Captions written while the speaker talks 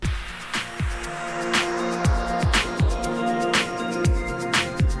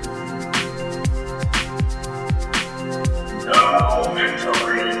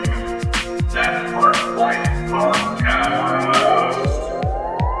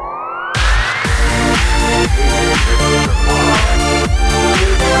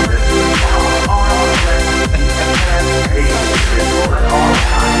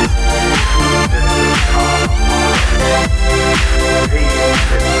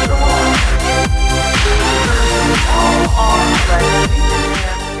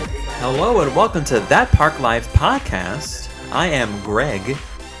Hello and welcome to That Park Life podcast. I am Greg.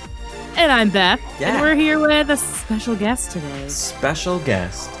 And I'm Beth. Yeah. And we're here with a special guest today. Special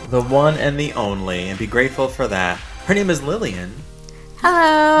guest, the one and the only, and be grateful for that. Her name is Lillian.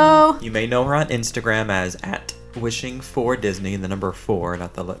 Hello. You may know her on Instagram as @wishing4Disney, the number 4,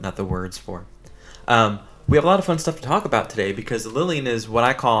 not the words 4. We have a lot of fun stuff to talk about today because Lillian is what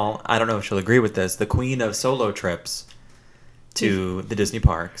I call, I don't know if she'll agree with this, the queen of solo trips to the Disney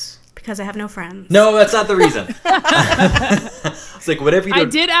parks. Because I have no friends. No, that's not the reason. It's like whatever you do.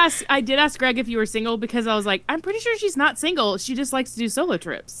 I did ask Greg if you were single because I was like, I'm pretty sure she's not single. She just likes to do solo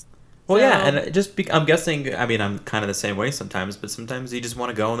trips. Well, yeah, and I'm guessing, I mean, I'm kind of the same way sometimes, but sometimes you just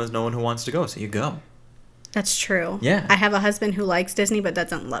want to go and there's no one who wants to go, so you go. That's true. Yeah. I have a husband who likes Disney but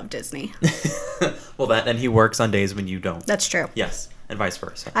doesn't love Disney. Well, and he works on days when you don't. That's true. Yes, and vice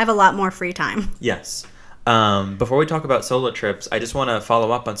versa. I have a lot more free time. Yes. Before we talk about solo trips, I just want to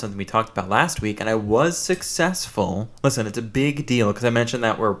follow up on something we talked about last week, and I was successful. Listen, it's a big deal because I mentioned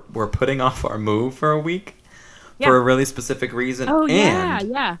that we're putting off our move for a week for a really specific reason. Oh, and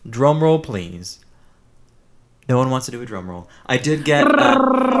yeah. Drum roll, please. No one wants to do a drum roll. I did get.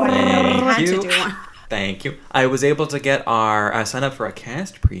 Thank you. I was able to get I signed up for a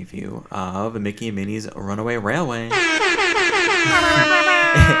cast preview of Mickey and Minnie's Runaway Railway.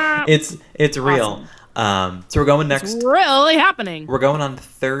 It's real. Awesome. So we're going next. It's really happening. We're going on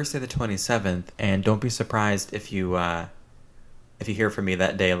Thursday the 27th, and don't be surprised if you hear from me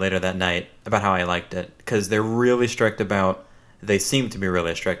that day, later that night, about how I liked it, because they're really strict about. They seem to be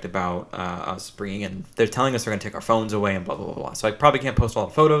really strict about us bringing in. They're telling us they're going to take our phones away and blah blah blah blah. So I probably can't post all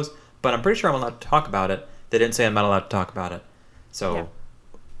the photos, but I'm pretty sure I'm allowed to talk about it. They didn't say I'm not allowed to talk about it, so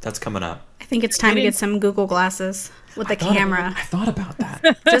that's coming up. I think it's time to get some Google glasses with the camera. I thought about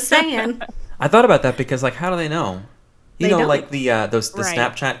that. Just saying. I thought about that because, like, how do they know? You know, don't. like the Right.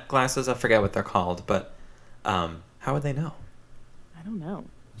 Snapchat glasses. I forget what they're called, but how would they know? I don't know.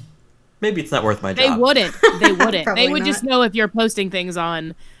 Maybe it's not worth my They job. wouldn't. They wouldn't. Probably They would not. just know if you're posting things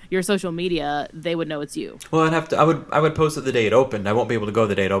on your social media. They would know it's you. Well, I'd have to. I would post it the day it opened. I won't be able to go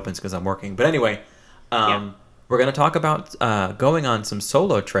the day it opens because I'm working. But anyway, we're gonna talk about going on some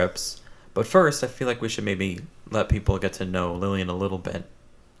solo trips. But first, I feel like we should maybe let people get to know Lillian a little bit.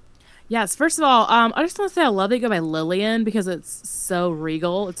 Yes. First of all, I just want to say I love that you go by Lillian because it's so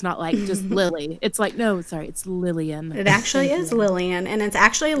regal. It's not like just Lily. It's like, no, sorry, it's Lillian. It actually is Lillian, and it's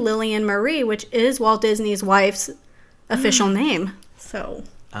actually Lillian Marie, which is Walt Disney's wife's official name. So.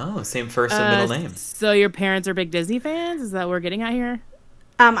 Oh, same first and middle name. So your parents are big Disney fans? Is that what we're getting at here?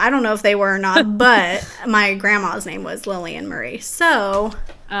 I don't know if they were or not, but my grandma's name was Lillian Marie, so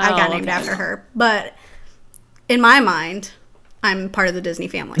I got named after her. But in my mind, I'm part of the Disney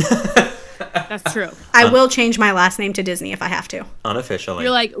family. That's true. I will change my last name to Disney if I have to. Unofficially.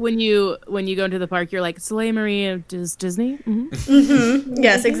 You're like when you go into the park, you're like Soleil Marie of Disney. Mm-hmm.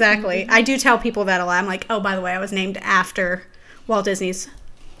 Yes, exactly. I do tell people that a lot. I'm like, oh, by the way, I was named after Walt Disney's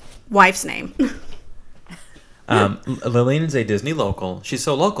wife's name. Lillian is a Disney local. She's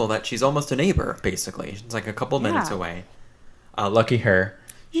so local that she's almost a neighbor, basically. She's like a couple minutes away. Lucky her.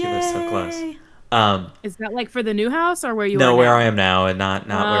 She lives so close. Is that like for the new house or where you are No, now? where I am now, and not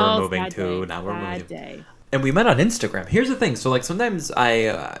where we're moving sad to. day, Not where we're moving sad to. day. And we met on Instagram. Here's the thing. So, like, sometimes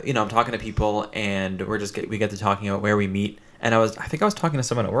I'm talking to people, and we get to talking about where we meet. And I think I was talking to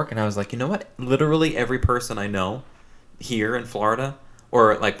someone at work, and I was like, you know what? Literally every person I know here in Florida,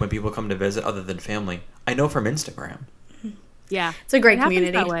 or like when people come to visit, other than family, I know from Instagram. Yeah, It's a great it happens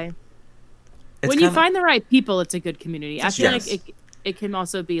community. that way. It's When you kinda- find the right people, it's a good community. I feel Yes. like it can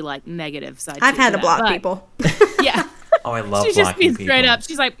also be like negative side. I've had to block but, people. Yeah. Oh, I love She's just blocking being people. straight up.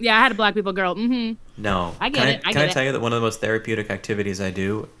 She's like, yeah, I had a black people girl. Mm-hmm. No. I get Can it. I Can get I it. tell you that one of the most therapeutic activities I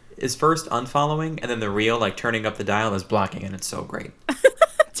do is first unfollowing, and then the real, like, turning up the dial is blocking, and it's so great.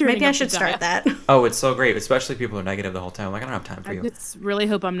 Maybe I should start that. Oh, it's so great, especially if people are negative the whole time. Like, I don't have time for I you. just really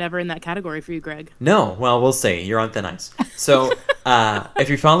hope I'm never in that category for you, Greg. No, well, we'll see. You're on thin ice. So, if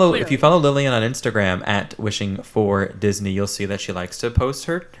you follow Lillian on Instagram at wishing4Disney, you'll see that she likes to post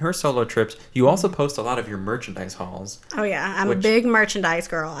her solo trips. You also post a lot of your merchandise hauls. Oh, yeah. I'm a big merchandise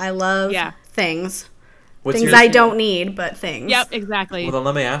girl. I love things. What's things your- I don't need, but things. Yep, exactly. Well, then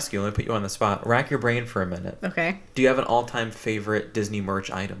let me ask you. Let me put you on the spot. Rack your brain for a minute. Okay. Do you have an all-time favorite Disney merch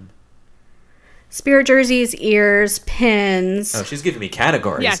item? spirit jerseys, ears, pins. Oh, she's giving me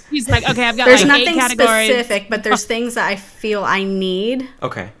categories. Yeah, she's like, okay, I've got There's like 8 nothing categories. specific, but there's things that I feel I need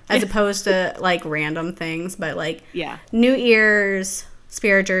Okay. as opposed to like random things. But like Yeah. new ears,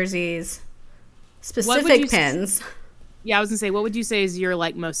 spirit jerseys, specific you pins. Yeah, I was gonna say, what would you say is your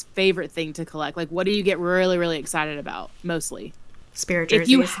like most favorite thing to collect? Like, what do you get really, really excited about mostly? Spirit jerseys. If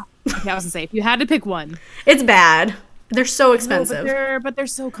you, okay, I was gonna say, if you had to pick one, It's bad. They're so no, expensive. but they're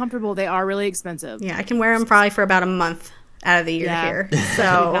so comfortable. They are really expensive. Yeah, I can wear them probably for about a month out of the year Yeah. here. Down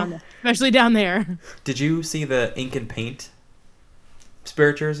So there. Especially down there. Did you see the ink and paint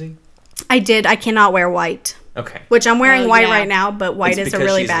spirit jersey? I did. I cannot wear white, Okay. which I'm wearing Oh, white yeah. right now, but white It's is a because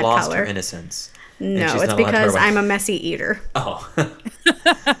really she's bad lost her color. innocence. and No, she's it's not allowed to wear because white. I'm a messy eater. Oh.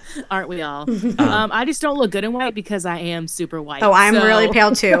 Aren't we all? I just don't look good in white because I am super white. Oh, I'm So, really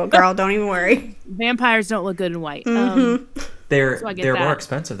pale too, girl. Don't even worry. Vampires don't look good in white. They're So I get they're more that.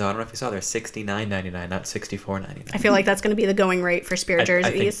 expensive though. I don't know if you saw. They're $69.99, not $64.99. I feel like that's going to be the going rate for spirit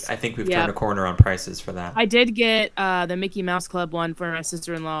jerseys. I think we've Yeah. turned a corner on prices for that. I did get the Mickey Mouse Club one for my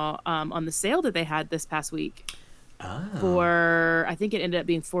sister-in-law on the sale that they had this past week. Oh, For I think it ended up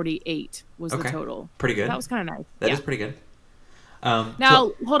being 48 was Okay. the total. pretty good. That was kind of nice. That yeah. is pretty good. Now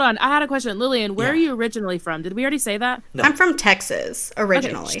So- hold on, I had a question, Lillian. Where Yeah. are you originally from? Did we already say that? no. I'm from Texas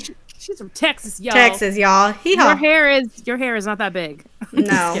originally. Okay, she's from Texas, y'all. Texas, y'all. Your Hee-haw. hair is not that big.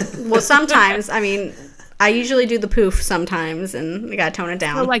 No. Well, sometimes, I mean, I usually do the poof sometimes, and I got to tone it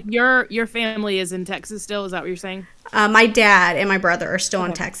down. So like your family is in Texas still? Is that what you're saying? My dad and my brother are still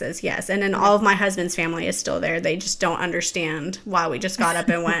in Okay. Texas, yes. And then all of my husband's family is still there. They just don't understand why we just got up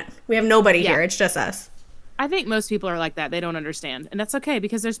and went. We have nobody Yeah. here. It's just us. I think most people are like that. They don't understand, and that's okay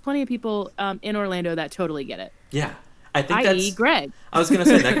because there's plenty of people in Orlando that totally get it. Yeah. I think I.e., that's. Greg. I was gonna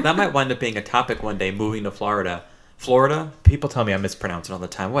say that might wind up being a topic one day. Moving to Florida. Florida. People tell me I mispronounce it all the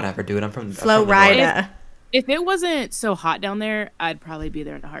time. Whatever, dude. I'm from the North. Florida. If it wasn't so hot down there, I'd probably be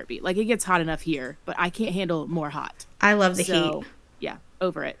there in a heartbeat. Like it gets hot enough here, but I can't handle more hot. I love the So heat. yeah,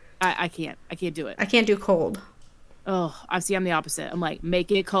 over it. I can't do it. I can't do cold. Oh, I'm the opposite. I'm like,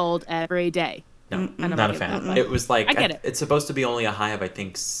 make it cold every day. No, I don't not a like it, fan. but It was like I get it. It's supposed to be only a high of I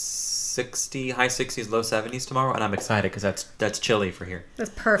think 60, high 60s, low 70s tomorrow, and I'm excited because that's chilly for here. That's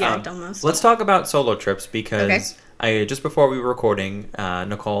perfect almost. Let's talk about solo trips because Okay. I just before we were recording,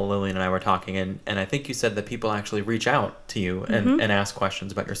 Nicole, Lillian, and I were talking, and I think you said that people actually reach out to you and ask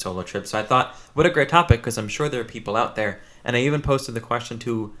questions about your solo trip. So I thought, what a great topic because I'm sure there are people out there, and I even posted the question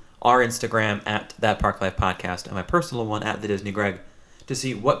to our Instagram at That Park Life Podcast and my personal one at The Disney Greg to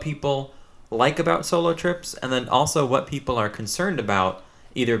see what people like about solo trips and then also what people are concerned about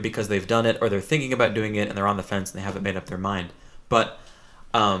either because they've done it or they're thinking about doing it and they're on the fence and they haven't made up their mind. But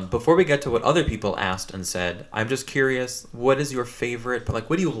before we get to what other people asked and said, I'm just curious, what is your favorite, but like,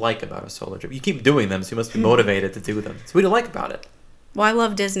 what do you like about a solo trip? You keep doing them, so you must be motivated to do them. So what do you like about it? Well, I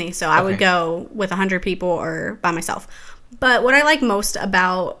love Disney, so I would Okay. go with 100 people or by myself. But what I like most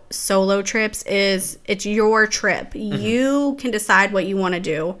about solo trips is it's your trip. You can decide what you want to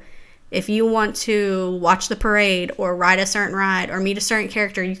do. If you want to watch the parade or ride a certain ride or meet a certain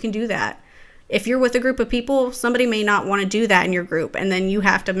character, you can do that. If you're with a group of people, somebody may not want to do that in your group, and then you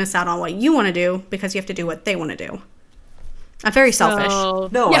have to miss out on what you want to do because you have to do what they want to do. I'm very selfish. So,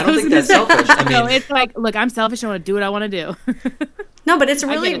 No, I don't was think gonna that's say- selfish. I no, mean- it's like, look, I'm selfish. I want to do what I want to do. No, but it's get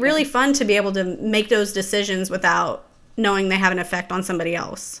really, it, really fun to be able to make those decisions without knowing they have an effect on somebody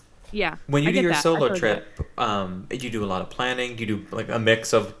else. Yeah. When you I do get your that. I solo totally get it. trip, you do a lot of planning? Do you do like a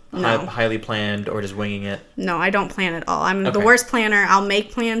mix of No. highly planned or just winging it? No, I don't plan at all. I'm the Okay. worst planner. I'll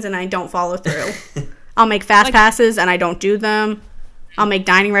make plans and I don't follow through. I'll make fast passes and I don't do them. I'll make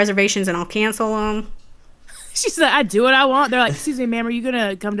dining reservations and I'll cancel them. She said, I do what I want. They're like, excuse me, ma'am, are you going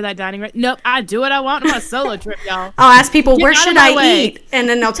to come to that dining room? Nope, I do what I want. I'm on a solo trip, y'all. I'll ask people, Get where out of should my I way. eat? And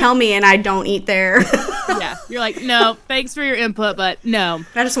then they'll tell me and I don't eat there. Yeah. You're like, no, thanks for your input, but no.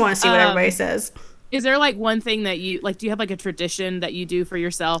 I just want to see what everybody says. Is there like one thing that you like? Do you have like a tradition that you do for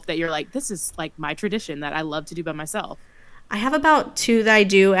yourself that you're like, this is like my tradition that I love to do by myself? I have about 2 that I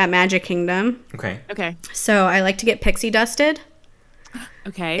do at Magic Kingdom. Okay. Okay. So I like to get pixie dusted.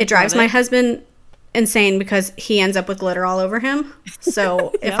 Okay. It drives love my husband insane because he ends up with glitter all over him.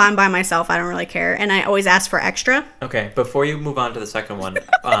 So if I'm by myself, I don't really care. And I always ask for extra. Okay, before you move on to the second one,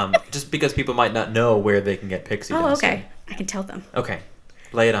 just because people might not know where they can get pixie Oh, dust. okay. I can tell them. Okay,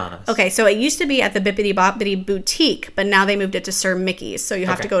 lay it on us. Okay, so it used to be at the Bippity Boppity Boutique, but now they moved it to Sir Mickey's. So you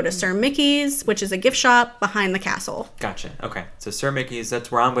have Okay. to go to Sir Mickey's, which is a gift shop behind the castle. Gotcha. Okay, so Sir Mickey's,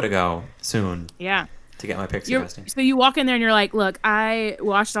 that's where I'm going to go soon Yeah. to get my pixie You're, dusting. so you walk in there and you're like, look, I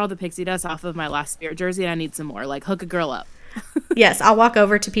washed all the pixie dust off of my last Spirit jersey and I need some more. Like, hook a girl up. Yes, I'll walk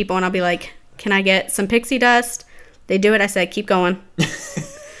over to people and I'll be like, can I get some pixie dust? They do it. I said, keep going.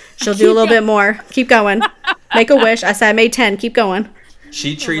 She'll do a little bit more. Keep going. Make a wish. I said, I made 10. Keep going.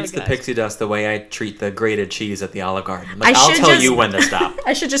 She treats the gosh. pixie dust the way I treat the grated cheese at the Olive Garden. I Like, I'll should tell just- you when to stop.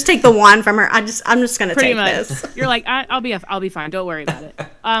 I should just take the wand from her. I'm just gonna Pretty take much. this. You're like, I'll be fine. Don't worry about it.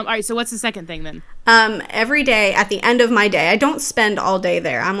 All right. So what's the second thing then? Every day at the end of my day, I don't spend all day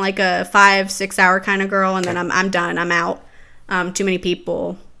there. I'm like a 5-6 hour kind of girl, and then I'm done. I'm out. Too many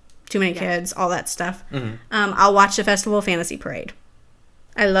people, too many kids, all that stuff. I'll watch the Festival Fantasy Parade.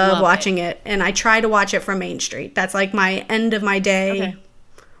 I love watching it, and I try to watch it from Main Street. That's like my end of my day. Okay.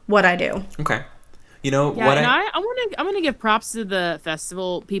 What I do. Okay. You know Yeah, what? and I'm gonna give props to the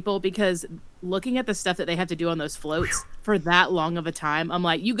festival people because looking at the stuff that they have to do on those floats for that long of a time, I'm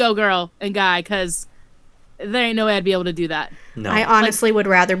like, you go, girl and guy, because there ain't no way I'd be able to do that. No. I honestly would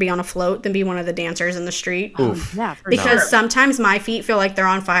rather be on a float than be one of the dancers in the street. Oof. Yeah, for Because sure. sometimes my feet feel like they're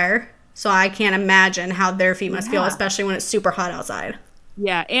on fire. So I can't imagine how their feet must feel, Yeah. especially when it's super hot outside.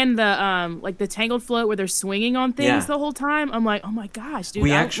 Yeah, and the like the tangled float where they're swinging on things Yeah. the whole time. I'm like, oh my gosh, dude!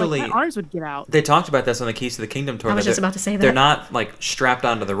 We like, actually- my arms would get out. They talked about this on the Keys to the Kingdom tour. I was that just they're- about to say They're that. not like strapped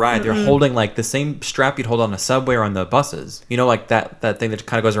onto the ride. They're holding like the same strap you'd hold on a subway or on the buses. You know, like that thing that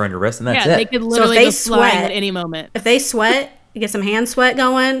kind of goes around your wrist, and that's Yeah, it. they could literally they go flying sweat- at any moment. If they sweat, you get some hand sweat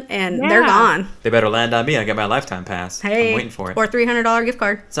going, and they're Yeah. gone. They better land on me. I get my lifetime pass. Hey, I'm waiting for it. Or $300 gift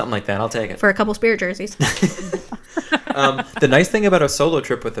card Something like that. I'll take it. for a couple Spirit jerseys. The nice thing about a solo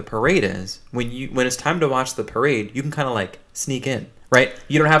trip with the parade is when it's time to watch the parade, you can kind of like sneak in, right?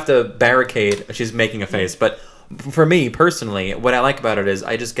 You don't have to barricade. She's making a face, but for me personally, what I like about it is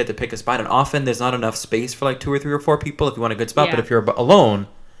I just get to pick a spot, and often there's not enough space for like 2 or 3 or 4 people if you want a good spot. But Yeah. if you're alone,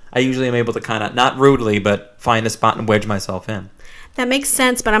 I usually am able to kind of not rudely, but find a spot and wedge myself in. That makes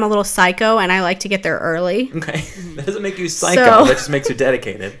sense, but I'm a little psycho, and I like to get there early. Okay, that doesn't make you psycho. So- That just makes you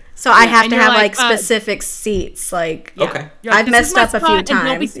dedicated. So I have and to you're have like, like specific seats. Like, Yeah. Okay. You're like, I've "This is messed my up a few spot, and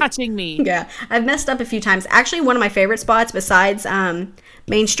don't be times." touching me. yeah, I've messed up a few times. Actually, one of my favorite spots besides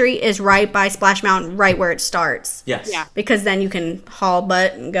Main Street is right by Splash Mountain, right where it starts. Yes. Yeah. Because then you can haul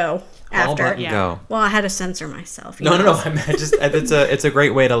butt and go All after. button Yeah. go. Well, I had to censor myself. you No, no, know. no. I just it's a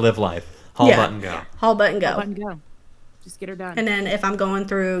great way to live life. Haul Yeah. button go. Haul butt and go. Button go. Just get her done. And then if I'm going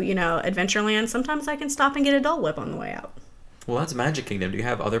through, Adventureland, sometimes I can stop and get a Dole Whip on the way out. Well, that's Magic Kingdom. Do you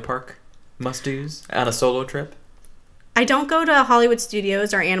have other park must-dos on a solo trip? I don't go to Hollywood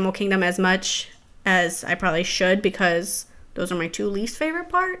Studios or Animal Kingdom as much as I probably should because those are my 2 least favorite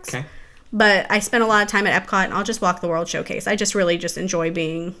parks. Okay. But I spend a lot of time at Epcot, and I'll just walk the World Showcase. I just really just enjoy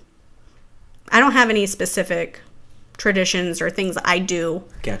being... I don't have any specific traditions or things I do.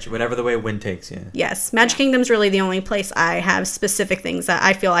 Gotcha. Whatever the way wind takes you. Yes, Magic Kingdom's really the only place I have specific things that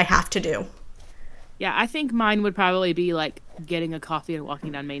I feel I have to do. Yeah, I think mine would probably be like getting a coffee and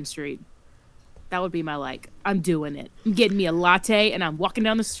walking down Main Street. That would be my like, I'm doing it. I'm getting me a latte and I'm walking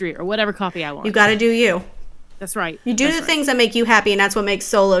down the street or whatever coffee I want. You got to do you. That's right. You do That's the right. things that make you happy, and that's what makes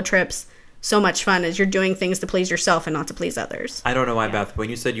solo trips so much fun, is you're doing things to please yourself and not to please others. I don't know why, Beth. When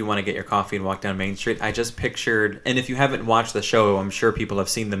you said you want to get your coffee and walk down Main Street, I just pictured, and if you haven't watched the show, I'm sure people have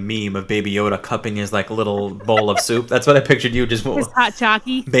seen the meme of Baby Yoda cupping his like little bowl of soup. That's what I pictured you just Just hot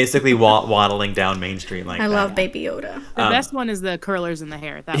chalky. basically waddling down Main Street like I that. love Baby Yoda. The best one is the curlers in the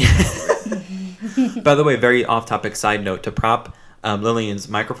hair. That one. By the way, very off-topic side note to prop Lillian's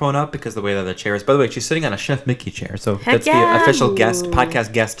microphone up because the way that the chair is. By the way, she's sitting on a Chef Mickey chair, so that's yeah. the official Ooh.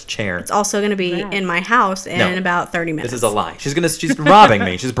 podcast guest chair. It's also going to be Yeah. in my house in No. about 30 minutes. This is a lie. She's robbing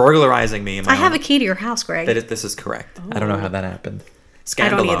me. She's burglarizing me. In my I have own- a key to your house, Greg. This is correct. I don't know how that happened. I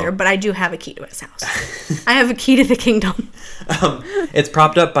don't Scandalo. either, but I do have a key to his house. I have a key to the kingdom. It's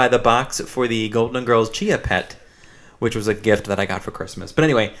propped up by the box for the Golden Girls Chia pet, which was a gift that I got for Christmas. But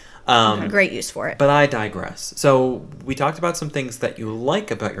anyway, Great use for it. but I digress. So we talked about some things that you like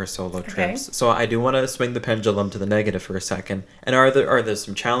about your solo trips. So I do want to swing the pendulum to the negative for a second. And are there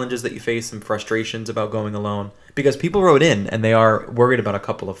some challenges that you face, some frustrations about going alone? Because people wrote in and they are worried about a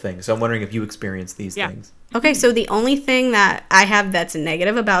couple of things. So I'm wondering if you experience these Yeah. things. Okay, so the only thing that I have that's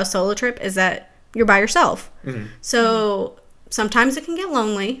negative about a solo trip is that you're by yourself. So sometimes it can get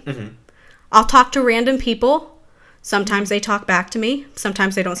lonely. I'll talk to random people. Sometimes they talk back to me.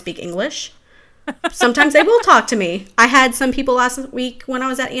 Sometimes they don't speak English. Sometimes they will talk to me. I had some people last week when I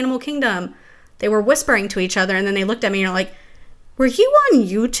was at Animal Kingdom. They were whispering to each other, and then they looked at me and are like, "Were you on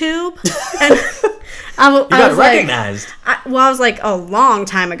YouTube?" And I You got was like, recognized. I was like, a long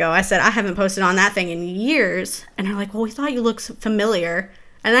time ago. I said, I haven't posted on that thing in years. And they're like, well, we thought you looked familiar.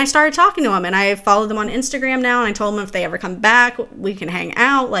 And I started talking to them, and I followed them on Instagram now, and I told them if they ever come back, we can hang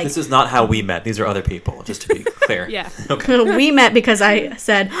out. Like, This is not how we met. These are other people, just to be clear. Yeah. Okay. we met because I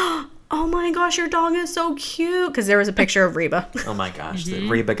said, oh my gosh, your dog is so cute. Because there was a picture of Reba. Oh my gosh,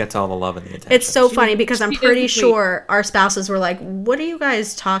 Reba gets all the love and the attention. It's so funny because I'm she pretty is sweet. sure our spouses were like, what are you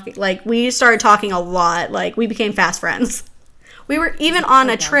guys talking? Like, we started talking a lot. Like, we became fast friends. We were even on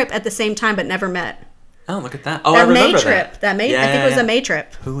a trip at the same time, but never met. Oh, look at that. Oh, I That May remember trip. that. I think it was a May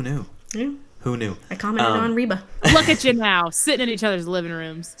trip. Who knew? Yeah. Who knew? I commented on Reba. Look at you now, sitting in each other's living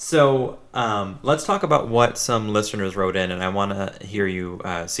rooms. So let's talk about what some listeners wrote in, and I want to hear you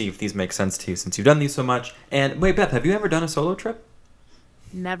see if these make sense to you since you've done these so much. And wait, Beth, have you ever done a solo trip?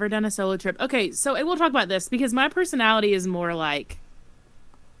 Never done a solo trip. Okay, so we'll talk about this because my personality is more like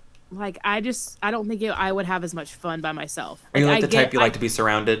I don't think I would have as much fun by myself. Are you like the type you like to be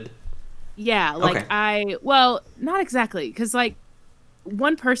surrounded? Yeah, like Okay. well, not exactly, because like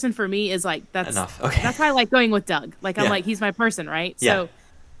one person for me is like that's Enough. Okay. That's why I like going with Doug. Like I'm Yeah. like he's my person, right? Yeah. So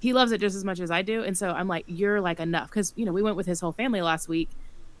he loves it just as much as I do, and so I'm like you're like enough because we went with his whole family last week,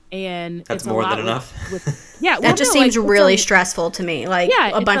 and That's it's more a lot than enough? yeah, That just seems really stressful to me. Like,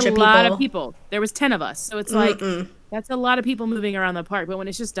 yeah, a bunch it's of a people. lot of people. There was 10 of us, so it's like that's a lot of people moving around the park. But when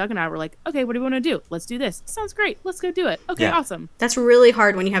it's just Doug and I, we're like, okay, what do we want to do? Let's do this. Sounds great. Let's go do it. Okay, Yeah. awesome. That's really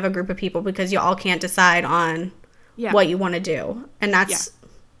hard when you have a group of people because you all can't decide on Yeah, what you want to do. And that's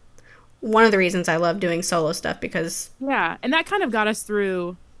one of the reasons I love doing solo stuff because yeah, and that kind of got us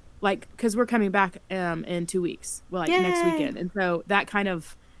through, like, because we're coming back in 2 weeks, well, like next Yay. weekend, and so that kind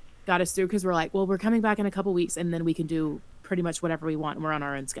of got us through because we're like, well, we're coming back in a couple weeks, and then we can do pretty much whatever we want, and we're on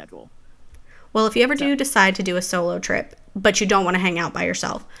our own schedule. well, if you ever do decide to do a solo trip, but you don't want to hang out by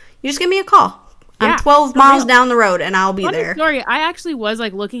yourself, you just give me a call. Yeah, I'm 12 for miles real. down the road and I'll be Funny there. story. I actually was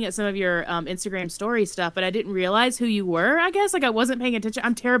like looking at some of your Instagram story stuff, but I didn't realize who you were. I guess like I wasn't paying attention.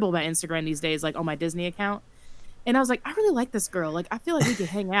 I'm terrible about Instagram these days, like on my Disney account. And I was like, I really like this girl. Like I feel like we could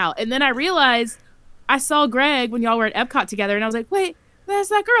hang out. And then I realized I saw Greg when y'all were at Epcot together, and I was like, wait, that's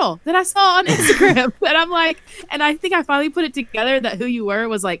that girl that I saw on Instagram. And I'm like, and I think I finally put it together that who you were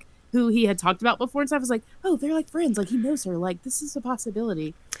was like who he had talked about before and stuff. I was like, oh, they're like friends. Like he knows her. Like this is a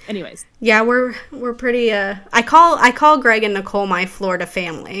possibility. Anyways. Yeah, we're pretty I call Greg and Nicole my Florida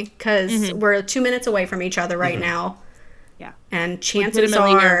family because we're 2 minutes away from each other right now. Yeah. And chances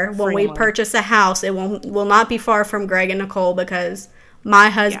Legitimately are your when we family. purchase a house, it will not be far from Greg and Nicole because my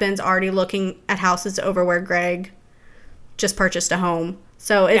husband's already looking at houses over where Greg just purchased a home.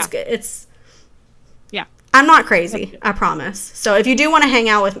 So it's Yeah. I'm not crazy, I promise. So if you do want to hang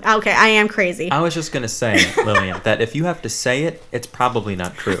out with okay, I am crazy. I was just going to say, Lillian, that if you have to say it, it's probably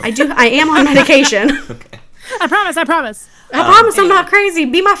not true. I am on medication. I promise. I promise I'm not crazy.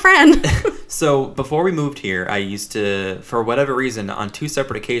 Be my friend. So before we moved here, I used to, for whatever reason, on 2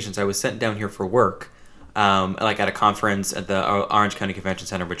 separate occasions, I was sent down here for work, like at a conference at the Orange County Convention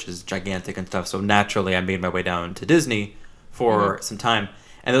Center, which is gigantic and stuff. So naturally, I made my way down to Disney for some time.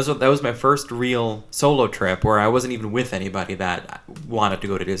 And that was my first real solo trip where I wasn't even with anybody that wanted to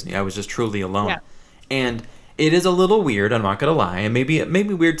go to Disney. I was just truly alone. Yeah. And it is a little weird, I'm not going to lie. And maybe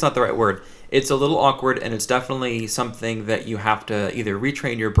weird's not the right word. It's a little awkward, and it's definitely something that you have to either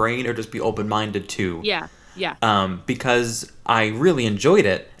retrain your brain or just be open-minded to. Yeah. Yeah. Because I really enjoyed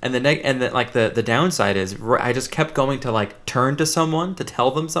it, and the downside is I just kept going to like turn to someone to tell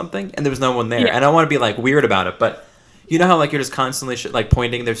them something, and there was no one there, Yeah. and I want to be like weird about it, but you know how like you're just constantly like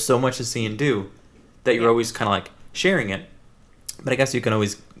pointing. There's so much to see and do that you're always kind of like sharing it. But I guess you can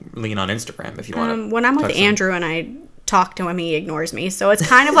always lean on Instagram if you want to. When I'm with Andrew and I talk to him, he ignores me. So it's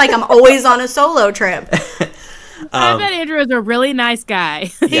kind of like I'm always on a solo trip. I bet Andrew is a really nice guy.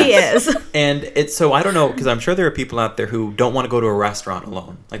 He is. And it's so I don't know, because I'm sure there are people out there who don't want to go to a restaurant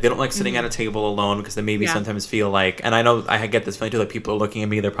alone. Like they don't like sitting at a table alone because they maybe sometimes feel like, and I know I get this feeling too, like people are looking at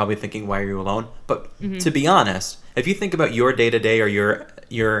me, they're probably thinking, why are you alone? But to be honest, if you think about your day-to-day or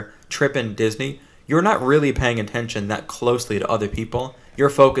your trip in Disney, you're not really paying attention that closely to other people. You're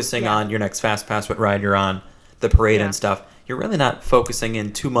focusing on your next Fast Pass, what ride you're on, the parade and stuff. You're really not focusing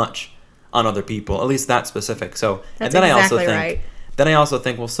in too much on other people, at least that specific. So, That's and then exactly I also think, right. then I also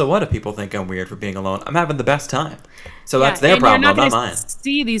think, well, so what if people think I'm weird for being alone? I'm having the best time. So Yeah, that's their and problem, you're not not gonna mine.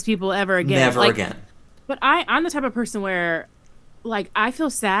 see these people ever again. Never Like, again. But I'm the type of person where, like, I feel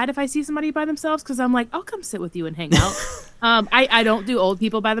sad if I see somebody by themselves because I'm like, I'll come sit with you and hang out. I don't do old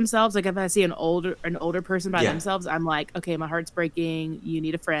people by themselves. Like if I see an older person by themselves, I'm like, okay, my heart's breaking. You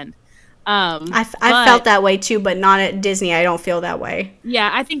need a friend. I felt that way too, but not at Disney. I don't feel that way. Yeah,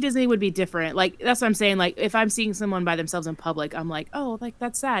 I think Disney would be different. Like that's what I'm saying. Like if I'm seeing someone by themselves in public, I'm like, oh, like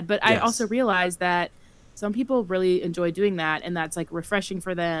that's sad. But I also realize that some people really enjoy doing that, and that's like refreshing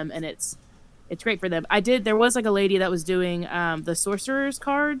for them, and it's great for them. There was like a lady that was doing the sorcerer's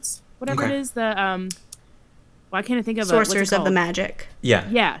cards, whatever it is. The why can't I think of Sorcerers of the Magic. Yeah.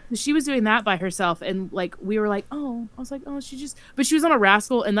 Yeah, she was doing that by herself, and like we were like, oh, I was like, oh, but she was on a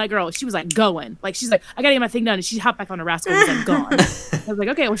Rascal, and that girl, she was like going, like she's like, I gotta get my thing done, and she hopped back on a Rascal and was like gone. I was like,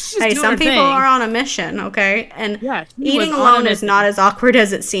 okay, well, she's just Hey, doing some her people thing. are on a mission, okay? And Yeah, she eating was on a alone is mission. not as awkward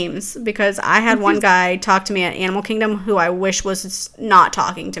as it seems, because I had one guy talk to me at Animal Kingdom who I wish was not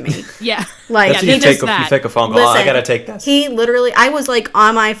talking to me. Yeah, Like, That's yeah, when he you just take a phone call. Oh, I Listen, gotta take this. He literally, I was like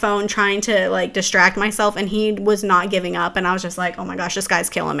on my phone trying to like distract myself, and he was not giving up, and I was just like, oh my gosh, this guy's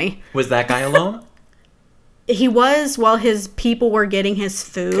killing me. Was that guy alone? He was, while his people were getting his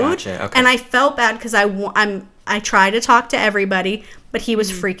food. Gotcha, okay. And I felt bad because I tried to talk to everybody, but he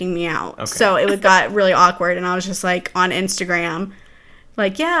was freaking me out. Okay. So it got really awkward, and I was just like on Instagram,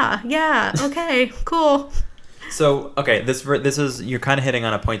 like, yeah, okay, cool. So, okay, this is, you're kind of hitting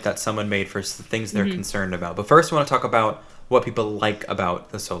on a point that someone made for things they're concerned about. But first, I want to talk about what people like about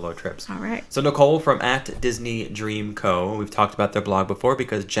the solo trips. All right. So Nicole from @DisneyDreamCo, we've talked about their blog before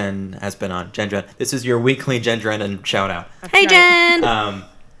because Jen has been on. Jen, this is your weekly Jen Drennan shout out. Hey, Jen.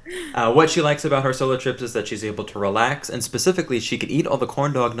 What she likes about her solo trips is that she's able to relax, and specifically, she could eat all the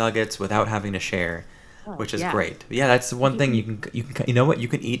corn dog nuggets without having to share, which is yeah. great. Yeah, that's one thing you can. You know what? You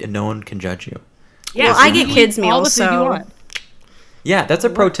can eat and no one can judge you. Yeah, Well, I you get can kids' eat all the meals, food you so- want. Yeah, that's a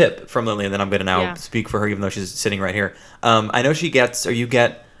pro tip from Lillian that I'm going to now Yeah. speak for her, even though she's sitting right here. I know she gets, or you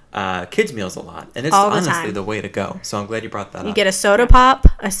get, kids' meals a lot, and it's All the honestly time. the way to go. So I'm glad you brought that You up. get a soda pop,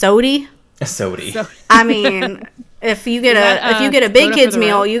 a sody. a sody. So- I mean, if you get that, if you get a big soda for kids the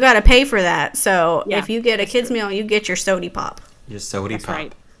meal, road? you got to pay for that. So Yeah, if you get a kids meal, you get your sody pop. Your sody That's pop.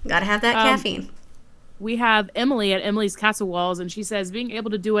 right. Got to have that caffeine. We have Emily at Emily's Castle Walls, and she says being able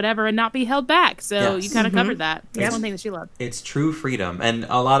to do whatever and not be held back. So Yes. you kind of covered that. That's Yes. one thing that she loved. It's true freedom, and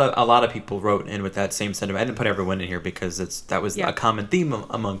a lot of people wrote in with that same sentiment. I didn't put everyone in here because that was Yeah. a common theme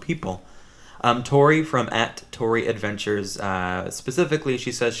among people. Tori from @Tori Adventures, specifically,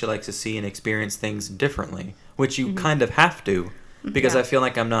 she says she likes to see and experience things differently, which you kind of have to, because Yeah. I feel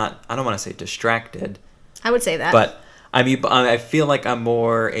like I don't want to say distracted, I would say that. but I feel like I'm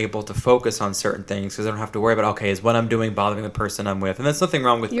more able to focus on certain things because I don't have to worry about, okay, is what I'm doing bothering the person I'm with? And there's nothing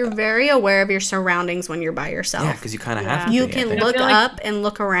wrong with You're very aware of your surroundings when you're by yourself. yeah, because you kind of Yeah. have to. You I can think. look feel like- up and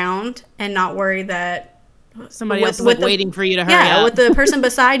look around and not worry that Somebody With- else is with like the- waiting for you to hurry yeah, up. with the person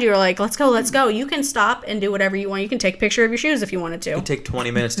beside you are like, let's go. You can stop and do whatever you want. You can take a picture of your shoes if you wanted to. It take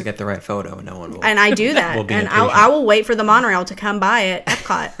 20 minutes to get the right photo, and no one will. And I do that. We'll be and impatient. I will wait for the monorail to come by at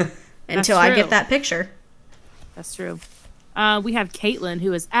Epcot until I true. get that picture. That's true. We have Caitlin,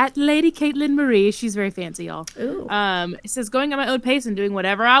 who is at Lady Caitlin Marie. She's very fancy, y'all. Ooh. It says going at my own pace and doing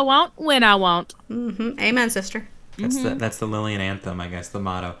whatever I want when I want. Amen, sister. That's the Lillian anthem, I guess, the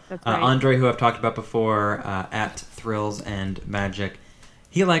motto. That's right. Andre, who I've talked about before, @Thrills and Magic,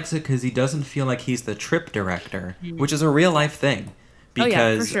 he likes it because he doesn't feel like he's the trip director, which is a real life thing. Oh,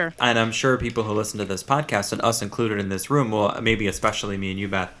 Because, yeah, for sure. and I'm sure people who listen to this podcast, and us included in this room, well, maybe especially me and you,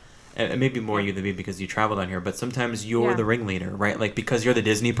 Beth, and maybe more you than me because you travel down here, but sometimes you're Yeah. the ringleader, right? Like, because you're the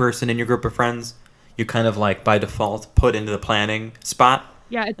Disney person in your group of friends, you kind of like by default put into the planning spot.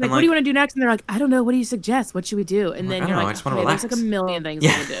 Yeah, it's And, like, what do you want to do next? And they're like, I don't know. What do you suggest? What should we do? And like, then I you're don't know, I like, just wanna okay, there's relax. like a million things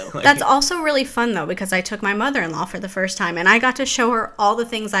Yeah. to do. Like- That's also really fun though because I took my mother-in-law for the first time and I got to show her all the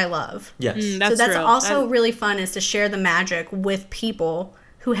things I love. Yes. That's So that's true. also That- really fun is to share the magic with people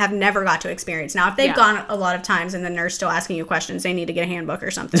who have never got to experience. Now, if they've Yeah. gone a lot of times and the nurse still asking you questions, they need to get a handbook or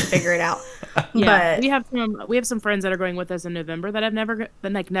something to figure it out. Yeah, But we have some friends that are going with us in November that have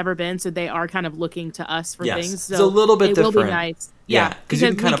never been, so they are kind of looking to us for Yes. things. So It's a little bit it will be different. nice. Yeah, Yeah, 'cause you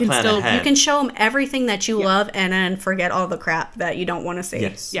can because kinda plan ahead. you can show them everything that you love and then forget all the crap that you don't want to see.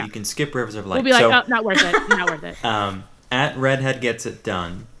 Yes. Yeah. You can skip Rivers of Light. We'll be like, So, oh, not worth it. Not worth it. @Redhead Gets It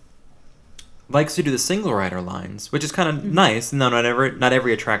Done likes to do the single rider lines, which is kind of Mm-hmm. nice. No, not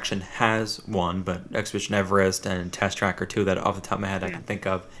every attraction has one, but Expedition Everest and Test Track are two that off the top of my head I can think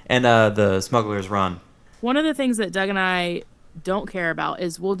of. And the Smuggler's Run. One of the things that Doug and I don't care about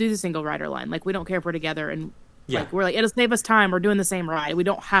is we'll do the single rider line. Like, we don't care if we're together and Yeah. like we're like, it'll save us time. We're doing the same ride. We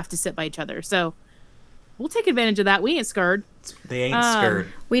don't have to sit by each other. So we'll take advantage of that. We ain't scared. They ain't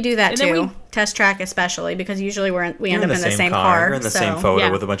scared. We do that And then too. we- Test track especially because usually we end You're up in the same car. You're in the so, same photo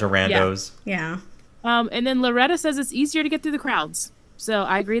Yeah. with a bunch of randos. Yeah. And then Loretta says it's easier to get through the crowds. So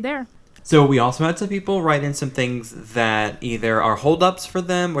I agree there. So we also had some people write in some things that either are holdups for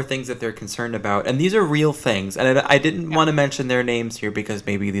them or things that they're concerned about. And these are real things. And I didn't want to mention their names here because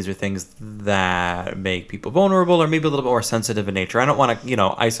maybe these are things that make people vulnerable or maybe a little bit more sensitive in nature. I don't want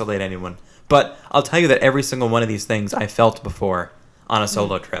to, isolate anyone. But I'll tell you that every single one of these things I felt before on a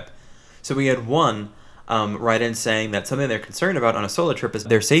solo trip. So we had one write in saying that something they're concerned about on a solo trip is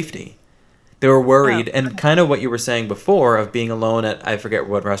their safety. They were worried, Oh, and kind of what you were saying before of being alone at, I forget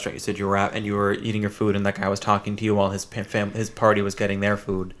what restaurant you said you were at, and you were eating your food, and that guy was talking to you while his party was getting their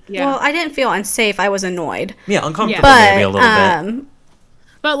food. Yeah. Well, I didn't feel unsafe. I was annoyed. Yeah, uncomfortable But maybe a little bit.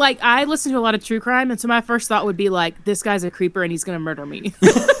 But like, I listen to a lot of true crime, and so my first thought would be like, this guy's a creeper and he's gonna murder me.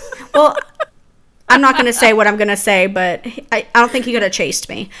 Well, I'm not going to say what I'm going to say, but I don't think he could have chased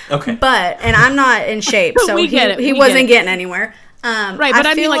me. Okay. And I'm not in shape, so We get it, he we wasn't get it. getting anywhere. Right, but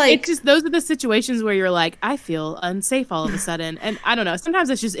I mean, feel like, it's just those are the situations where you're like, I feel unsafe all of a sudden, and I don't know. Sometimes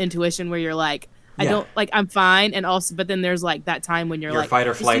it's just intuition where you're like, I Yeah. don't like, I'm fine, and also, but then there's like that time when you're Your like, fight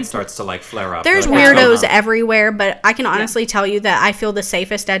or this flight seems- starts to like flare up. There's Like, what's going weirdos on? everywhere, but I can honestly tell you that I feel the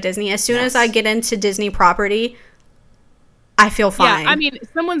safest at Disney. As soon as I Yes. get into Disney property, I feel fine. Yeah, I mean,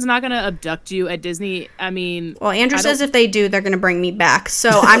 someone's not gonna abduct you at Disney. I mean, well, Andrew I says don't- if they do, they're going to bring me back. So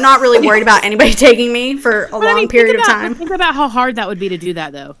I'm not really worried about anybody taking me for a but I long mean, period of think about- time. Think about how hard that would be to do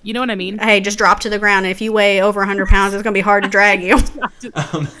that, though. You know what I mean? Hey, just drop to the ground. And if you weigh over 100 pounds, it's going to be hard to drag you.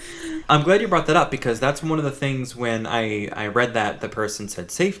 I'm glad you brought that up because that's one of the things when I read that the person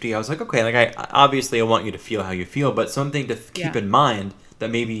said safety, I was like, okay, like I want you to feel how you feel, but something to keep Yeah. in mind that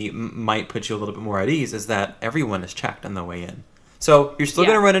maybe might put you a little bit more at ease is that everyone is checked on the way in. So you're still Yeah,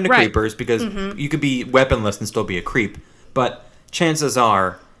 going to run into right. creepers because you could be weaponless and still be a creep, but chances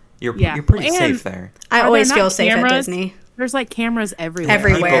are you're Yeah. pretty And- safe there. I Are there always not feel safe at cameras? Disney. There's like cameras everywhere.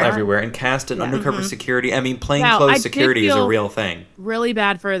 Everywhere. People everywhere and cast and Yeah. undercover security. I mean, Wow, I plainclothes did security is a feel- real thing. Really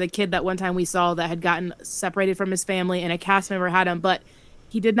bad for the kid that one time we saw that had gotten separated from his family and a cast member had him, but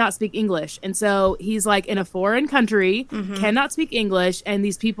he did not speak English. And so he's like in a foreign country, cannot speak English, and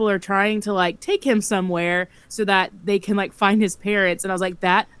these people are trying to like take him somewhere so that they can like find his parents. And I was like,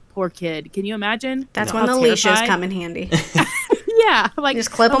 that poor kid. Can you imagine? That's How when the leashes terrified? come in handy. Yeah, like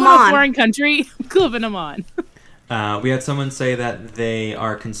Just clip I'm 'em in a on. foreign country, clipping them on. We had someone say that they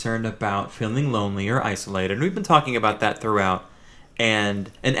are concerned about feeling lonely or isolated. And we've been talking about that throughout. And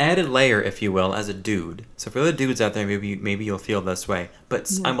an added layer, if you will, as a dude. So for the dudes out there, maybe you'll feel this way.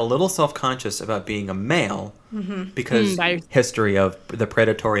 But I'm a little self-conscious about being a male because history of the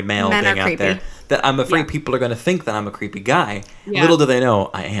predatory male Men being are out there. creepy. That I'm afraid Yeah. people are going to think that I'm a creepy guy. Yeah. Little do they know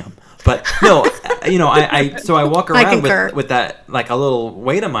I am. But no, I walk I around concur. with that like a little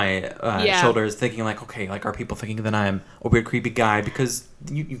weight on my Yeah. shoulders, thinking like, okay, like are people thinking that I'm a weird creepy guy? Because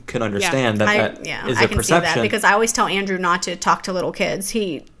you can understand that is I a can perception. see that because I always tell Andrew not to talk to little kids.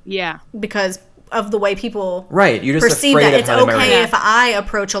 Yeah. Because of the way people Right, you're just perceive afraid that of it's how they might okay react. if I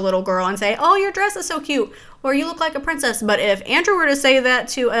approach a little girl and say, "Oh, your dress is so cute," or "You look like a princess." But if Andrew were to say that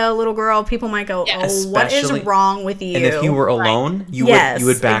to a little girl, people might go, Yeah. "Oh, what is Especially- wrong with you?" And if you were alone, you Yes,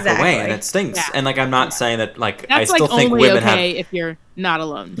 would back away, exactly. and it stinks. Yeah. And like I'm not saying that like I That's still like think only women okay have. if you're not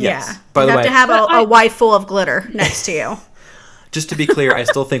alone. Yes. yeah, By you the have way- to have But a wife full of glitter next to you. Just to be clear, I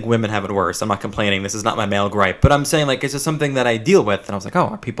still think women have it worse. I'm not complaining. This is not my male gripe, but I'm saying like it's just something that I deal with, and I was like, oh,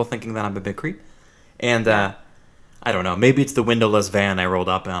 are people thinking that I'm a big creep? And I don't know. Maybe it's the windowless van I rolled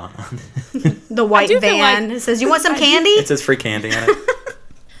up on. The white do feel van like- says, "You want some candy?" It says free candy on it.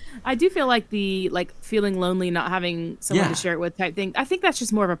 I do feel like the like feeling lonely, not having someone Yeah. to share it with type thing. I think that's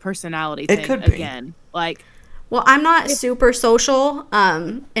just more of a personality It thing. could be. Again, like Well, I'm not super social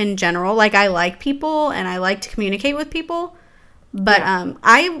in general. Like, I like people and I like to communicate with people. But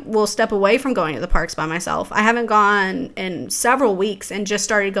I will step away from going to the parks by myself. I haven't gone in several weeks and just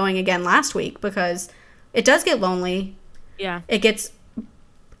started going again last week because it does get lonely. yeah, It gets...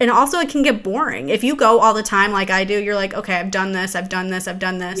 And also, it can get boring. If you go all the time like I do, you're like, okay, I've done this, I've done this, I've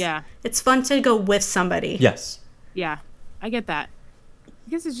done this. Yeah. It's fun to go with somebody. Yes. yeah, I get that. I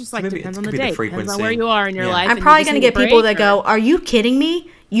guess it's just like maybe depends it on the could be the day, depends on frequency. where you are in your Yeah. life. I'm and you probably just going to need get a people break that go, "Are you kidding me?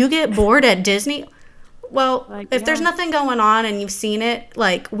 You get bored at Disney?" Well, Like, if there's yeah. nothing going on and you've seen it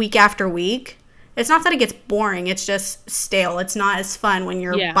like week after week, it's not that it gets boring. It's just stale. It's not as fun when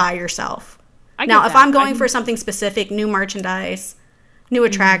you're Yeah. by yourself. I Now, get if that. I'm going I- for something specific, new merchandise, new Mm-hmm.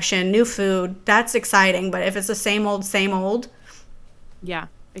 attraction, new food, that's exciting. But if it's the same old, yeah,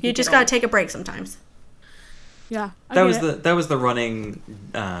 it you can just get got to old. take a break sometimes. Yeah, I That get was it. that was the running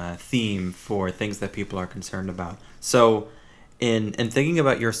theme for things that people are concerned about. So, in thinking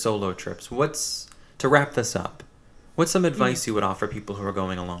about your solo trips, what's to wrap this up? What's some advice you would offer people who are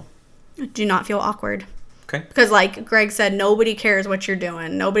going alone? Do not feel awkward. Okay. Because like Greg said, nobody cares what you're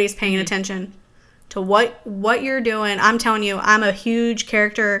doing. Nobody's paying attention to what you're doing. I'm telling you, I'm a huge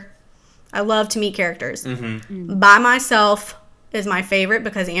character. I love to meet characters. By myself is my favorite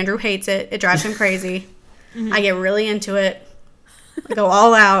because Andrew hates it. It drives him crazy. I get really into it. I go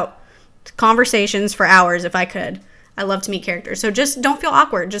all out. Conversations for hours if I could. I love to meet characters. So just don't feel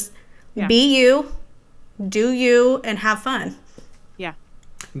awkward. Just Yeah. be you, do you, and have fun. Yeah,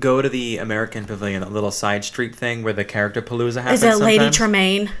 go to the American Pavilion, a little side street thing where the character Palooza happens. Is it Lady sometimes.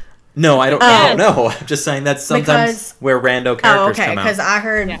 Tremaine? No, I don't know. I'm just saying that's sometimes Because- where rando Oh, characters okay. come out. Because I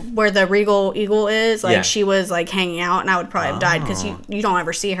heard where the Regal Eagle is, like Yeah. she was like hanging out, and I would probably have died because Oh. you don't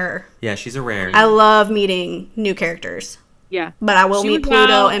ever see her. Yeah, she's a rare. I love meeting new characters, Yeah. but I will She meet was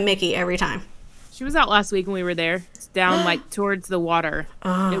Pluto out- and Mickey every time. She was out last week when we were there. It's down like towards the water.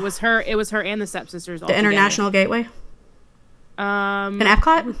 It was her and the stepsisters. The International Gateway in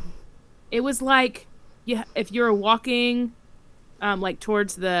Epcot. It was like, yeah, if you were walking, like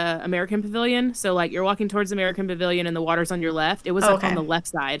towards the American Pavilion. So like you're walking towards the American Pavilion and the water's on your left. It was like Okay. on the left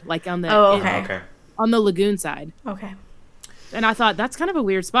side, like on the Oh, okay. Okay. on the lagoon side. Okay. And I thought that's kind of a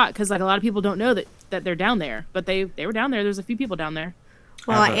weird spot because like a lot of people don't know that they're down there, but they were down there. There's a few people down there.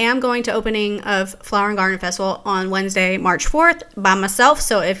 Well, I am going to opening of Flower and Garden Festival on Wednesday, March 4th by myself.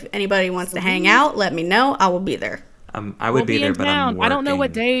 So if anybody wants to hang out, let me know. I will be there. I would We'll be there, in but town. I'm working. I don't know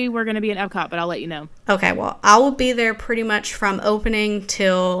what day we're going to be in Epcot, but I'll let you know. Okay, well, I will be there pretty much from opening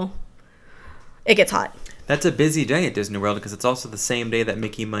till it gets hot. That's a busy day at Disney World because it's also the same day that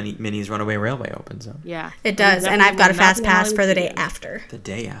Minnie's Runaway Railway opens up. Yeah. It does, and I've got a fast pass for the day after The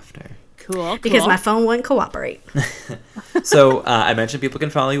day after. Cool. because my phone wouldn't cooperate. So I mentioned people can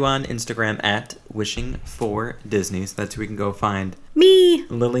follow you on Instagram at Wishing for Disney. So that's where we can go find Me,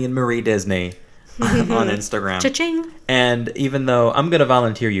 Lillian Marie Disney on Instagram. cha-ching. And even though I'm going to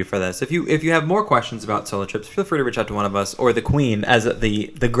volunteer you for this, if you have more questions about solo trips, feel free to reach out to one of us or the queen, as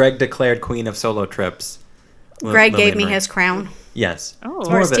the Greg declared queen of solo trips. Greg gave Lillian me Marie. his crown. Yes. Oh. It's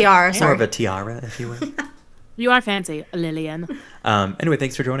Or more his of a- tiara, More sorry. of a tiara, if you will. You are fancy, Lillian. Anyway,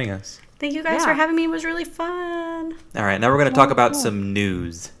 thanks for joining us. Thank you guys Yeah. for having me. It was really fun. All right, now we're going to talk about some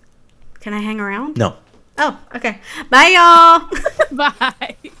news. Can I hang around? No. Oh, okay. Bye, y'all.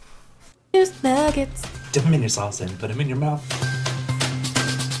 Bye. News nuggets. Dip them in your salsa and put them in your mouth.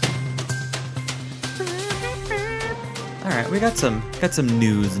 All right, we got some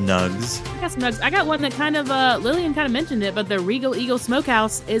news nugs. I got some nugs. I got one that kind of Lillian kind of mentioned it, but the Regal Eagle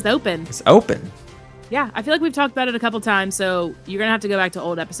Smokehouse is open. It's open. Yeah, I feel like we've talked about it a couple times, so you're gonna have to go back to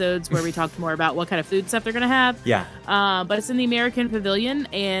old episodes where we talked more about what kind of food stuff they're gonna have. Yeah. But it's in the American Pavilion,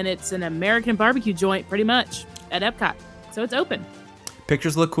 and it's an American barbecue joint, pretty much at Epcot. So it's open.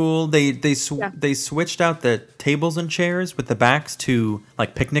 Pictures look cool. They switched out the tables and chairs with the backs to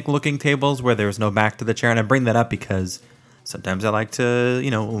like picnic looking tables where there's no back to the chair. And I bring that up because sometimes I like to,